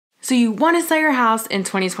So you want to sell your house in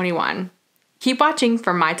 2021. Keep watching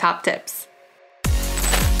for my top tips.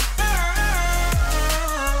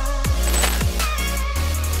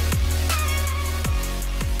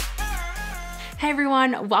 Hey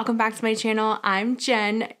everyone, welcome back to my channel. I'm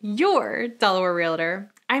Jen, your Delaware Realtor.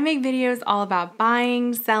 I make videos all about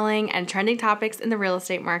buying, selling, and trending topics in the real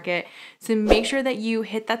estate market, so make sure that you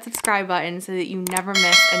hit that subscribe button so that you never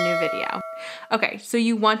miss a new video. Okay, so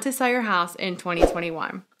you want to sell your house in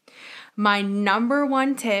 2021. My number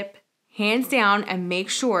one tip, hands down, and make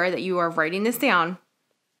sure that you are writing this down,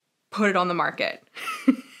 put it on the market.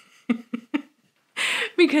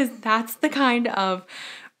 Because that's the kind of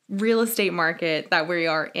real estate market that we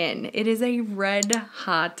are in. It is a red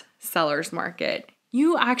hot seller's market.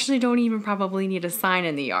 You actually don't even probably need a sign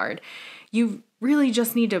in the yard. You really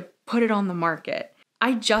just need to put it on the market.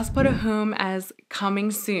 I just put a home as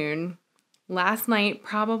coming soon last night,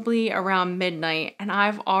 probably around midnight, and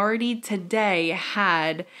I've already today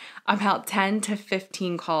had about 10 to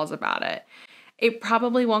 15 calls about it. It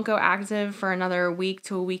probably won't go active for another week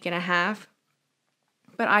to a week and a half,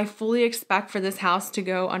 but I fully expect for this house to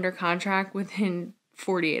go under contract within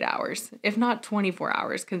 48 hours, if not 24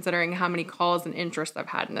 hours, considering how many calls and interest I've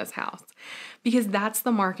had in this house, because that's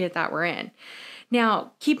the market that we're in.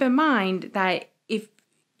 Now, keep in mind that if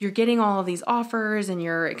you're getting all of these offers and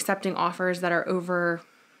you're accepting offers that are over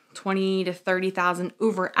 $20,000 to $30,000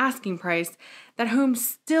 over asking price, that home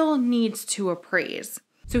still needs to appraise.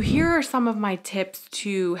 So here are some of my tips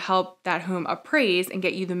to help that home appraise and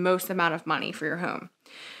get you the most amount of money for your home.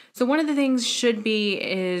 So one of the things should be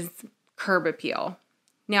is curb appeal.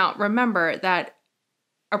 Now, remember that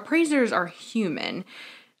appraisers are human.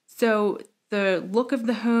 So the look of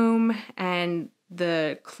the home and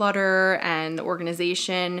the clutter and the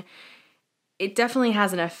organization, it definitely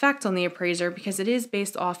has an effect on the appraiser because it is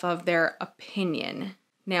based off of their opinion.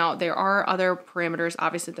 Now, there are other parameters,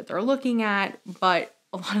 obviously, that they're looking at, but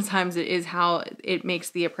a lot of times it is how it makes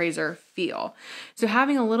the appraiser feel. So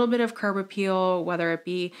having a little bit of curb appeal, whether it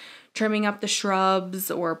be trimming up the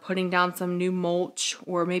shrubs or putting down some new mulch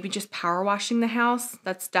or maybe just power washing the house,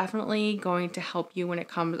 that's definitely going to help you when it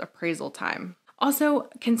comes appraisal time. Also,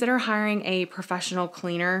 consider hiring a professional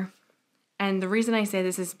cleaner. And the reason I say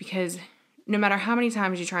this is because no matter how many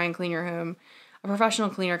times you try and clean your home, a professional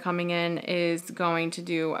cleaner coming in is going to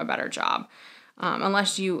do a better job.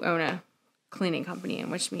 Unless you own a cleaning company, in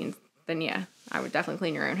which means then yeah, I would definitely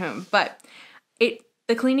clean your own home. But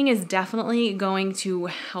the cleaning is definitely going to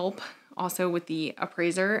help also with the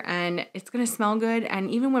appraiser, and it's going to smell good. And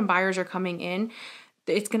even when buyers are coming in,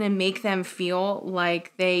 it's going to make them feel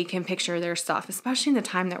like they can picture their stuff, especially in the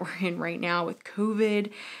time that we're in right now with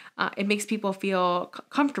COVID. It makes people feel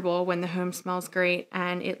comfortable when the home smells great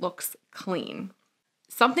and it looks clean.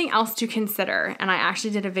 Something else to consider, and I actually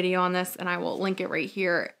did a video on this and I will link it right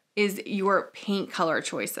here, is your paint color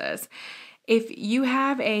choices. If you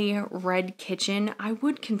have a red kitchen, I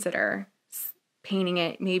would consider painting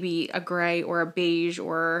it maybe a gray or a beige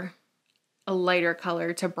or a lighter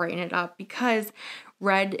color to brighten it up, because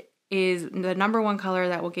red is the number one color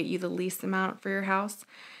that will get you the least amount for your house.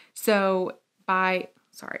 So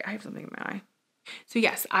sorry, I have something in my eye. So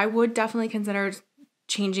yes, I would definitely consider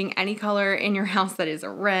changing any color in your house that is a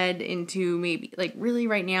red into maybe, like really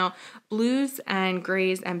right now, blues and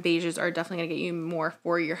grays and beiges are definitely going to get you more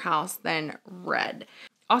for your house than red.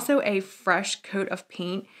 Also, a fresh coat of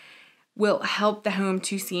paint will help the home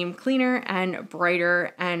to seem cleaner and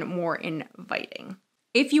brighter and more inviting.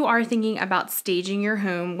 If you are thinking about staging your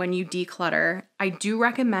home when you declutter, I do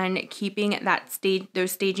recommend keeping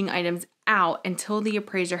those staging items out until the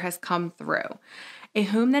appraiser has come through. A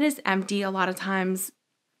home that is empty a lot of times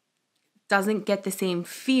doesn't get the same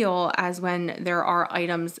feel as when there are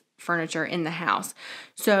furniture in the house.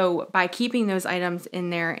 So by keeping those items in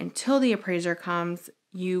there until the appraiser comes,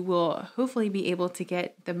 you will hopefully be able to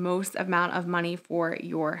get the most amount of money for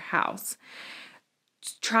your house.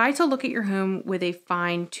 Try to look at your home with a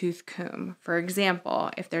fine-tooth comb. For example,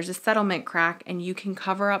 if there's a settlement crack and you can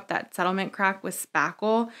cover up that settlement crack with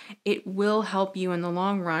spackle, it will help you in the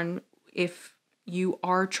long run if you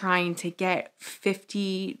are trying to get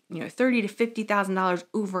 $30,000 to $50,000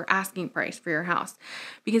 over asking price for your house.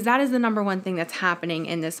 Because that is the number one thing that's happening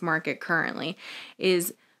in this market currently,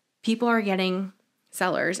 is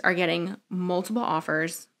sellers are getting multiple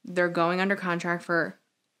offers. They're going under contract for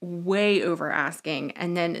way over asking,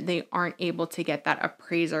 and then they aren't able to get that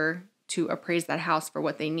appraiser to appraise that house for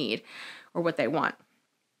what they need or what they want.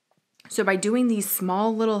 So by doing these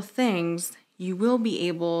small little things, you will be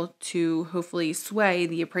able to hopefully sway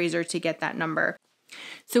the appraiser to get that number.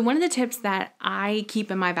 So one of the tips that I keep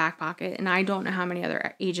in my back pocket, and I don't know how many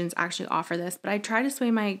other agents actually offer this, but I try to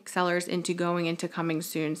sway my sellers into going into coming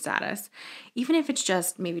soon status. Even if it's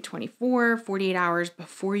just maybe 24, 48 hours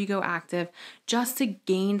before you go active, just to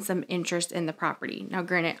gain some interest in the property. Now,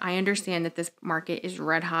 granted, I understand that this market is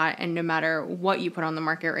red hot, and no matter what you put on the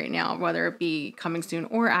market right now, whether it be coming soon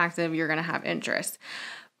or active, you're going to have interest.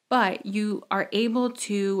 But you are able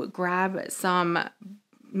to grab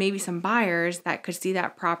maybe some buyers that could see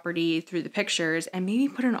that property through the pictures and maybe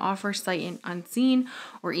put an offer sight unseen,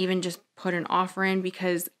 or even just put an offer in.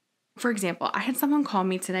 Because, for example, I had someone call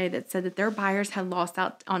me today that said that their buyers had lost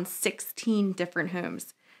out on 16 different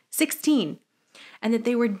homes. 16. And that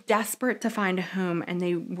they were desperate to find a home and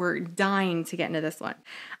they were dying to get into this one.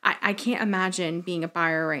 I can't imagine being a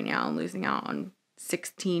buyer right now and losing out on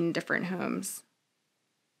 16 different homes.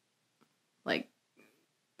 Like,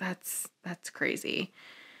 that's crazy.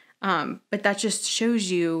 But that just shows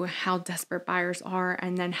you how desperate buyers are,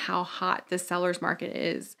 and then how hot the seller's market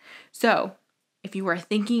is. So if you are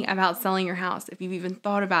thinking about selling your house, if you've even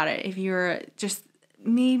thought about it, if you're just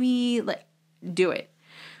maybe do it.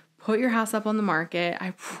 Put your house up on the market.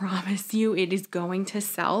 I promise you it is going to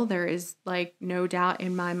sell. There is no doubt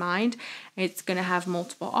in my mind. It's going to have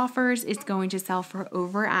multiple offers. It's going to sell for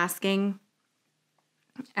over asking,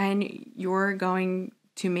 and you're going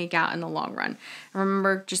to make out in the long run.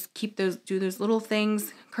 Remember, just do those little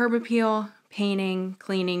things: curb appeal, painting,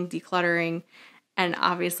 cleaning, decluttering, and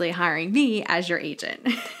obviously hiring me as your agent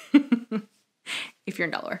if you're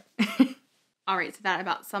in Delaware. All right, so that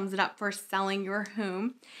about sums it up for selling your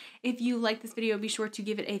home. If you like this video, be sure to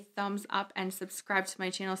give it a thumbs up and subscribe to my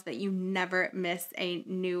channel so that you never miss a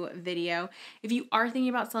new video. If you are thinking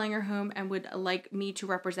about selling your home and would like me to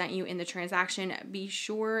represent you in the transaction, be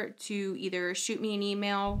sure to either shoot me an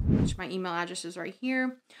email, which my email address is right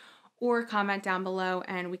here, or comment down below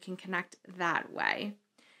and we can connect that way.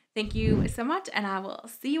 Thank you so much, and I will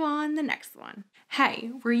see you on the next one.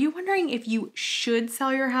 Hey, were you wondering if you should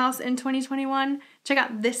sell your house in 2021? Check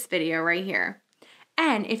out this video right here.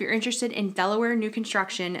 And if you're interested in Delaware new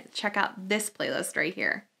construction, check out this playlist right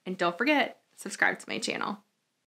here. And don't forget, subscribe to my channel.